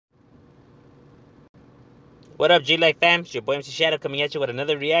What up, G-Life fam? It's your boy MC Shadow coming at you with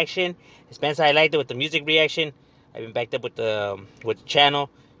another reaction. Spencer highlighted with the music reaction. I've been backed up with the channel.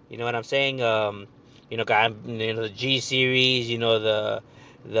 You know what I'm saying? You know, the G series. You know, the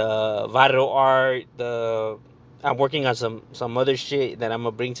viral art. I'm working on some other shit that I'm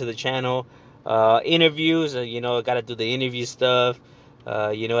gonna bring to the channel. Interviews. You know, gotta do the interview stuff.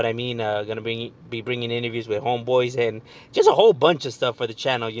 You know what I mean? Gonna be bringing interviews with homeboys and just a whole bunch of stuff for the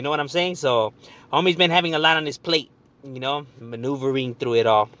channel. You know what I'm saying? So, homie's been having a lot on his plate. You know, maneuvering through it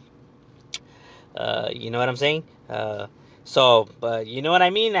all. You know what I'm saying? But you know what I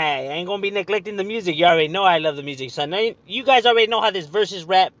mean? I ain't gonna be neglecting the music. You already know I love the music. So now you guys already know how this versus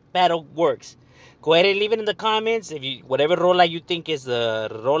rap battle works. Go ahead and leave it in the comments if you whatever rola you think is the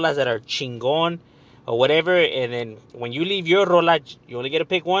rolas that are chingon or whatever. And then when you leave your rola, you only get to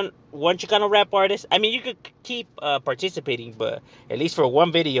pick one Chicano rap artist. I mean, you could keep participating, but at least for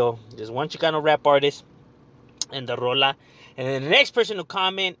one video, just one Chicano rap artist and the rola. And then the next person to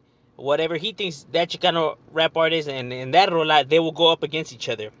comment whatever he thinks that Chicano rap artist and that rola, they will go up against each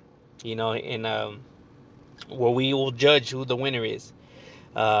other, you know, and where we will judge who the winner is.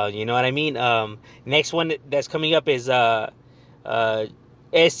 You know what I mean? Next one that's coming up is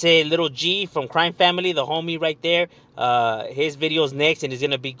S.A. Little G from Crime Family, the homie right there. His video's next, and he's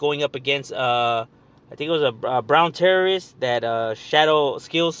gonna be going up against I think it was a brown terrorist that Shadow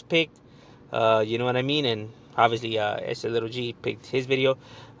Skills picked. You know what I mean? And obviously S.A. Little G picked his video.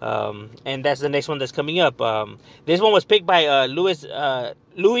 And that's the next one that's coming up. This one was picked by Luis Mendoza.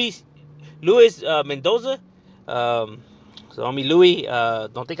 So homie Louis,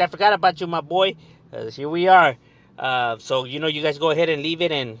 don't think I forgot about you, my boy. Here we are. So you know, you guys go ahead and leave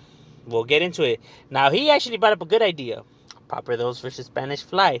it, and we'll get into it. Now he actually brought up a good idea. Proper Those versus Spanish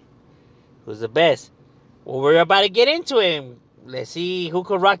Fly. Who's the best? Well, we're about to get into it. Let's see who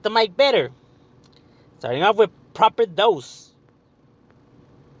could rock the mic better. Starting off with Proper Those.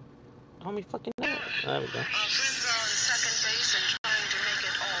 Homie fucking know. There we go.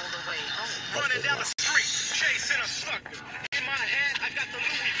 Running down the street, chasing a sucker. In my hand, I got the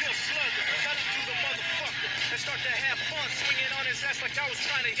Louisville slugger. Cut him to the motherfucker and start to have fun, swinging on his ass like I was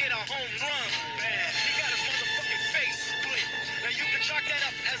trying to hit a home run. Bad. He got his motherfucking face split. Now you can chalk that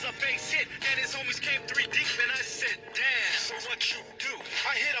up as a base hit, and his homies came 3 deep, and I said, damn. So what you do?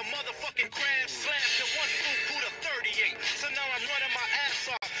 I hit a motherfucking grand slam to one fool put a 38. So now I'm running my ass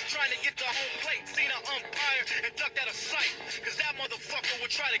off, trying to get to home plate, seen an umpire and ducked out of sight, cause that motherfucker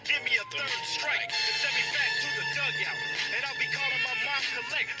would try to give me a 3rd strike and send me back to the dugout, and I'll be calling my mom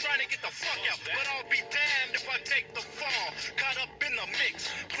collect, trying to get the fuck out, but I'll be damned if I take the fall, caught up in the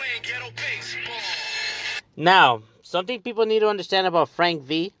mix, playing ghetto baseball. Now, something people need to understand about Frank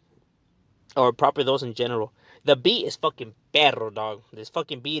V, or Proper Those in general, the beat is fucking perro, dog. This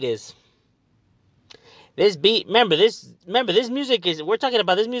fucking beat is... This beat, remember this music is, we're talking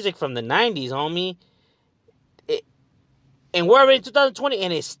about this music from the 90s, homie. And we're already in 2020,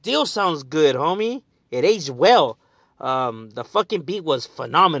 and it still sounds good, homie. It aged well. The fucking beat was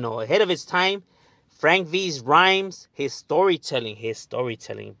phenomenal. Ahead of its time. Frank V's rhymes, his storytelling,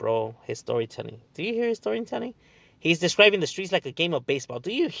 bro. His storytelling. Do you hear his storytelling? He's describing the streets like a game of baseball.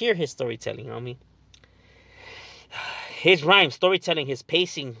 Do you hear his storytelling, homie? His rhymes, storytelling, his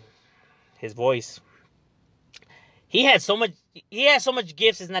pacing, his voice. He has so much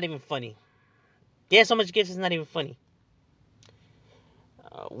gifts, it's not even funny. He has so much gifts, it's not even funny.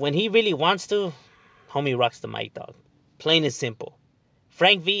 When he really wants to, homie rocks the mic, dog. Plain and simple.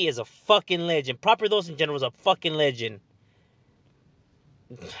 Frank V is a fucking legend. Proper Those in general is a fucking legend.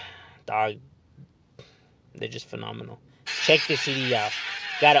 Dog. They're just phenomenal. Check this CD out.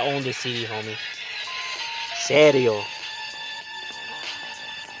 Gotta own this CD, homie. Serio.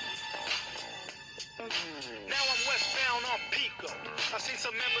 I seen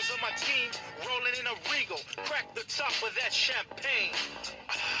some members of my team rolling in a Regal, crack the top of that champagne.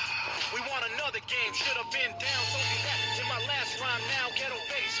 We want another game, should have been down, so be that in my last rhyme now, ghetto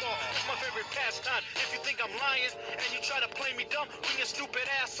baseball. That's my favorite pastime. If you think I'm lying and you try to play me dumb, bring your stupid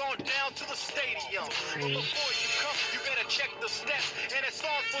ass on down to the stadium. But before you come, you better check the stats, and it's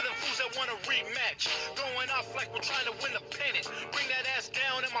all for them fools that want a rematch. Going off like we're trying to win the pennant. Bring that ass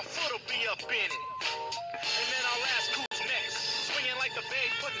down and my foot'll be up in it. And then I'll ask who's next. Swinging like the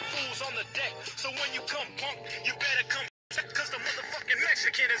babe, putting fools on the deck. So when you come punk, you better come cause the motherfucking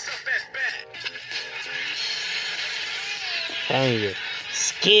Mexican is up at bat. Telling you,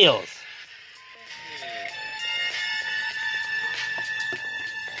 skills.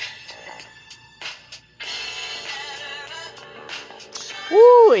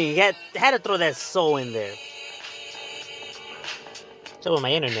 Woo, you had to throw that soul in there. So with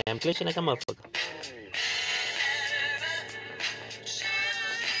my internet, I'm glitching like a motherfucker.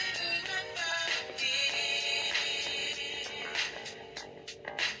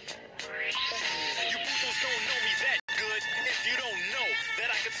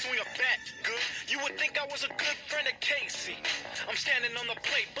 your back good. You would think I was a good friend of Casey. I'm standing on the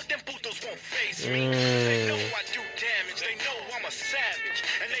plate, but them putos won't face me. They know I do damage. They know I'm a savage.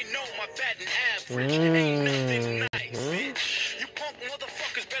 And they know my batting average ain't nothing nice, bitch. You punk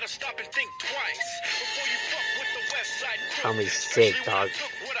motherfuckers better stop and think twice before you fuck with the West Side Crook. I'm sick, dog.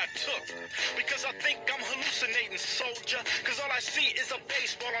 What I took. Because I think I'm hallucinating, soldier. Because all I see is a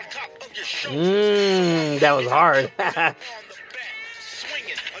baseball on top of your shoulder. That was hard.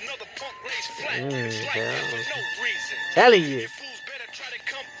 Swinging, another punk lays flat. It's like that for no reason. Telling you. You fools better try to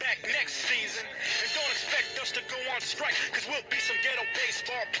come back next season. And don't expect us to go on strike. Because we'll be some ghetto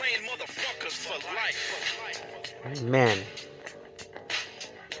baseball playing motherfuckers for life. Man.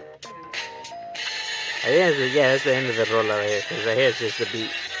 I think that's the end of the roll right here. Because right here it's just the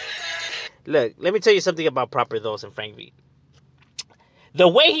beat. Look, let me tell you something about Proper Those and Frank V. The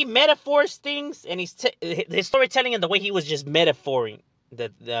way he metaphors things and his storytelling and the way he was just metaphoring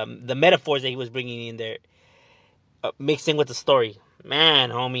the metaphors that he was bringing in there, mixed in with the story. Man,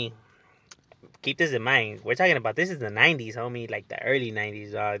 homie, keep this in mind. We're talking about this is the 90s, homie, like the early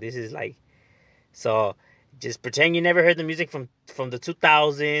 90s. This is like, so just pretend you never heard the music from the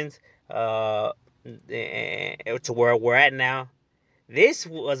 2000s to where we're at now. This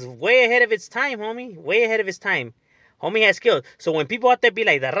was way ahead of its time, homie. Way ahead of its time. Homie has skills. So when people out there be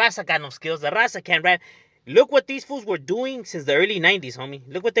like, the raza got no skills, the raza can't rap. Look what these fools were doing since the early 90s, homie.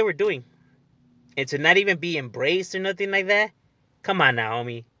 Look what they were doing. And to not even be embraced or nothing like that. Come on now,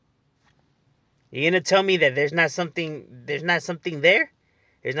 homie. You're going to tell me that there's not something there?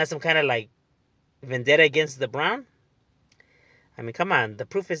 There's not some kind of like vendetta against the Brown? I mean, come on. The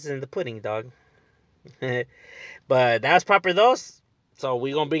proof is in the pudding, dog. But that was Proper Those. So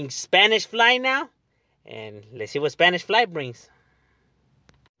we're going to bring Spanish Fly now. And let's see what Spanish Fly brings.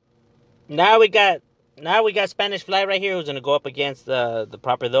 Now we got Spanish Fly right here, who's gonna go up against the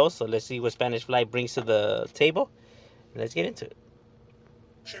Proper Those. So let's see what Spanish Fly brings to the table. Let's get into it.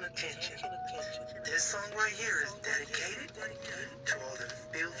 Attention. This song right here is dedicated to all the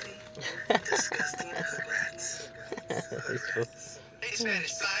filthy, disgusting rats.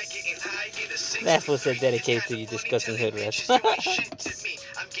 That fool said dedicated to you disgusting hood rats. I'm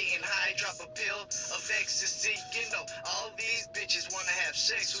getting high, drop a pill of ecstasy. You know, all these bitches wanna have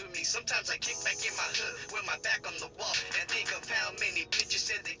sex with me. Sometimes I kick back in my hood with my back on the wall and think of how many bitches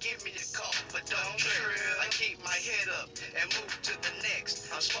said they give me a call. But don't trip, I keep my head up and move to the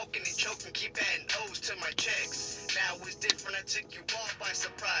next. I'm smoking and choking, keep adding O's to my checks. Now it's different, I took you all by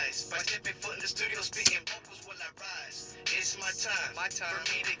surprise. By stepping foot in the studio, spitting vocals will I rise. It's my time for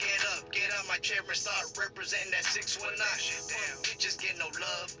me to get up, get out my chair and start representing that 619. Damn, bitches get no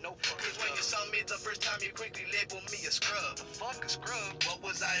love, no fuck. Cause when you saw me the first time, you quickly labeled me a scrub. Fuck a scrub, what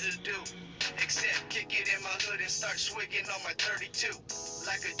was I to do? Except kick it in my hood and start swigging on my 32.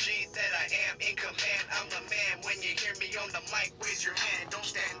 Like a G that I am in command, I'm the man. When you hear me on the mic, raise your hand. Don't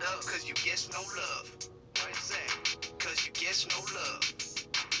stand up, cause you get no love. Why is that? Cause you get no love.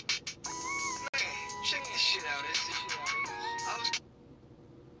 Man, check this shit out.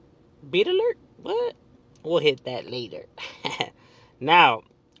 Beat alert? What? We'll hit that later. Now,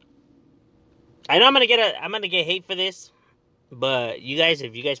 I know I'm gonna get hate for this, but you guys,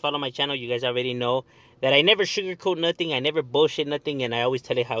 if you guys follow my channel, you guys already know that I never sugarcoat nothing, I never bullshit nothing, and I always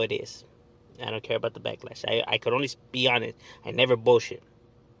tell it how it is. I don't care about the backlash. I could only be honest. I never bullshit.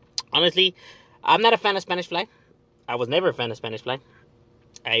 Honestly, I'm not a fan of Spanish Fly. I was never a fan of Spanish Fly.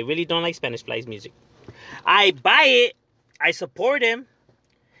 I really don't like Spanish Fly's music. I buy it. I support him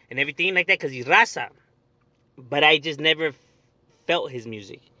and everything like that because he's raza. But I just never felt his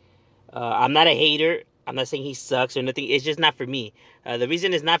music. I'm not a hater. I'm not saying he sucks or nothing. It's just not for me. The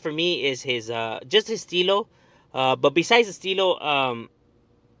reason it's not for me is his just his stilo. But besides the stilo,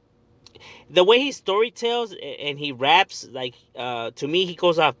 the way he story tells and he raps, like to me, he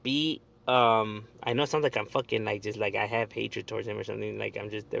goes off beat. I know it sounds like I'm fucking like just like I have hatred towards him or something. Like I'm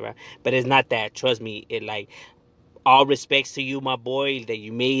just there, but it's not that. Trust me. It like all respects to you, my boy, that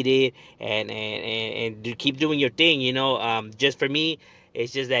you made it and keep doing your thing. You know, just for me,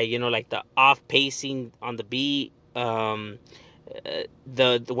 it's just that, you know, like the off pacing on the beat. The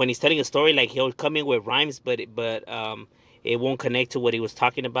when he's telling a story, like he'll come in with rhymes, but it won't connect to what he was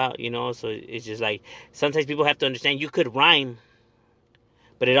talking about. You know, so it's just like sometimes people have to understand you could rhyme.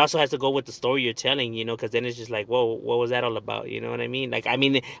 But it also has to go with the story you're telling, you know, because then it's just like, whoa, what was that all about? You know what I mean? Like, I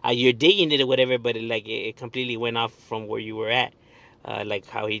mean, you're digging it or whatever, but it completely went off from where you were at, like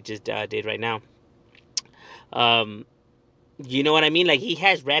how he just did right now. You know what I mean? Like, he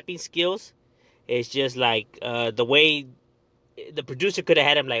has rapping skills. It's just like the way the producer could have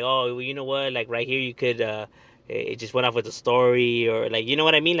had him like, oh, well, you know what? Like, right here, you could it just went off with a story, or like, you know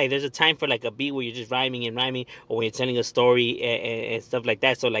what I mean? Like there's a time for like a beat where you're just rhyming and rhyming, or when you're telling a story and stuff like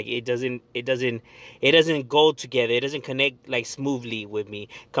that. So like it doesn't go together. It doesn't connect like smoothly with me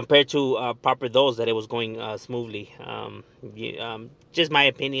compared to Proper Those, that it was going smoothly. Just my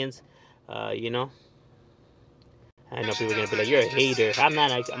opinions, you know. I know people are gonna be like, you're a hater. I'm not.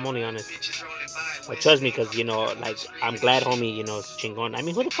 I'm only honest. But trust me, because, you know, like, I'm glad homie, you know, is chingon. I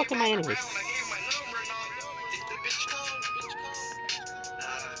mean, who the fuck am I anyways?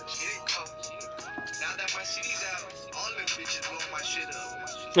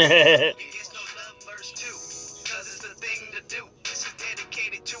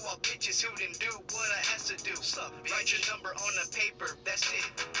 Write your number on the paper, that's it.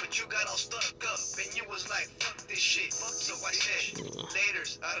 But you got all stuck up and you was like, fuck this shit. So I said,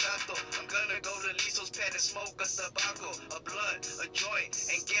 laters, a rato, I'm gonna go to Lizo's pad and smoke a tobacco, a blunt, a joint,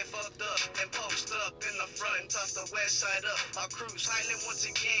 and get fucked up and post up in the front and toss the west side up. I'll cruise Highland once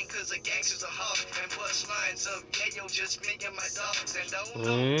again, cause the gangsters are hot and bust lines of, yeah, yo, just me and my dogs. And don't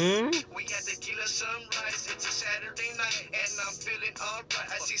know, we had tequila sunrise, it's a Saturday night, and I'm feeling alright.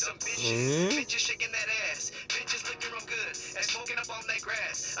 I see some bitches shaking that ass, bitches looking real good and smoking up on that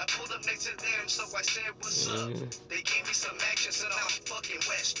grass. I pulled up next to them, so I said, what's up? They gave me some action, so now I'm fucking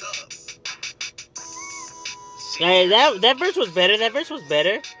west up. Hey, that verse was better. That verse was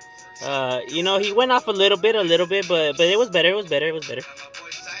better. You know, he went off a little bit, but it was better. It was better. It was better.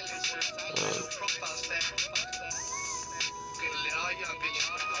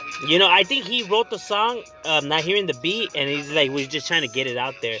 You know, I think he wrote the song, not hearing the beat, and he's like, was just trying to get it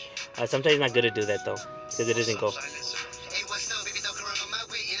out there. Sometimes it's not good to do that though, because it doesn't go.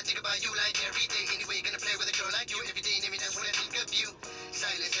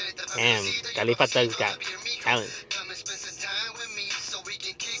 Damn, Khalifa Thug's got talent.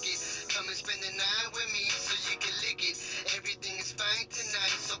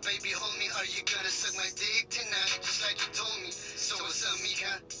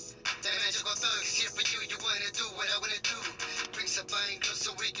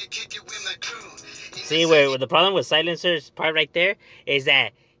 See, where the problem with Silencer's part right there is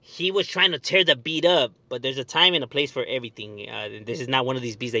that he was trying to tear the beat up, but there's a time and a place for everything. This is not one of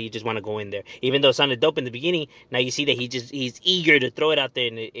these beats that you just want to go in there. Even though it sounded dope in the beginning, now you see that he's eager to throw it out there,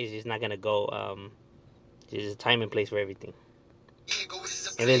 and it's just not gonna go. There's a time and place for everything,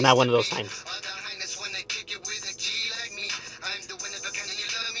 and it's not one of those times.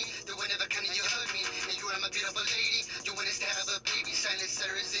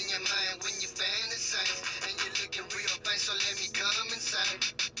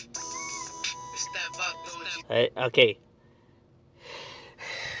 Okay.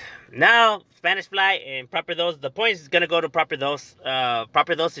 Now, Spanish Fly and Proper Those. The point is gonna go to Proper Those.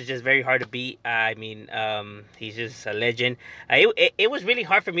 Proper Those is just very hard to beat. I mean, he's just a legend. It was really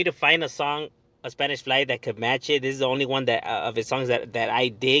hard for me to find a song, a Spanish Fly, that could match it. This is the only one that of his songs that I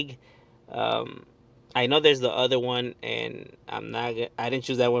dig. I know there's the other one, and I didn't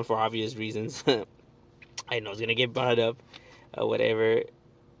choose that one for obvious reasons. I know it's gonna get brought up, whatever,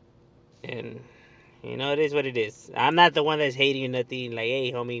 and. You know, it is what it is. I'm not the one that's hating or nothing. Like,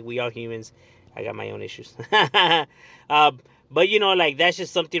 hey, homie, we all humans. I got my own issues. But, you know, like, that's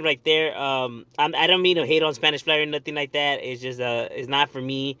just something right there. I don't mean to hate on Spanish Fly or nothing like that. It's just, it's not for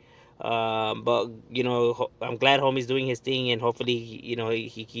me. But, you know, I'm glad homie's doing his thing. And hopefully, you know,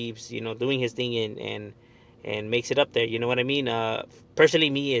 he keeps, you know, doing his thing and makes it up there. You know what I mean?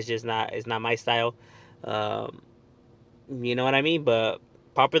 Personally, me, it's not my style. You know what I mean? But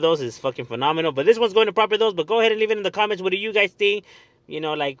Proper Those is fucking phenomenal. But this one's going to Proper Those. But go ahead and leave it in the comments. What do you guys think? You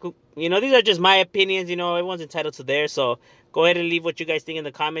know, like, you know, these are just my opinions. You know, everyone's entitled to theirs. So go ahead and leave what you guys think in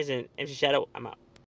the comments. And MC Shadow, I'm out.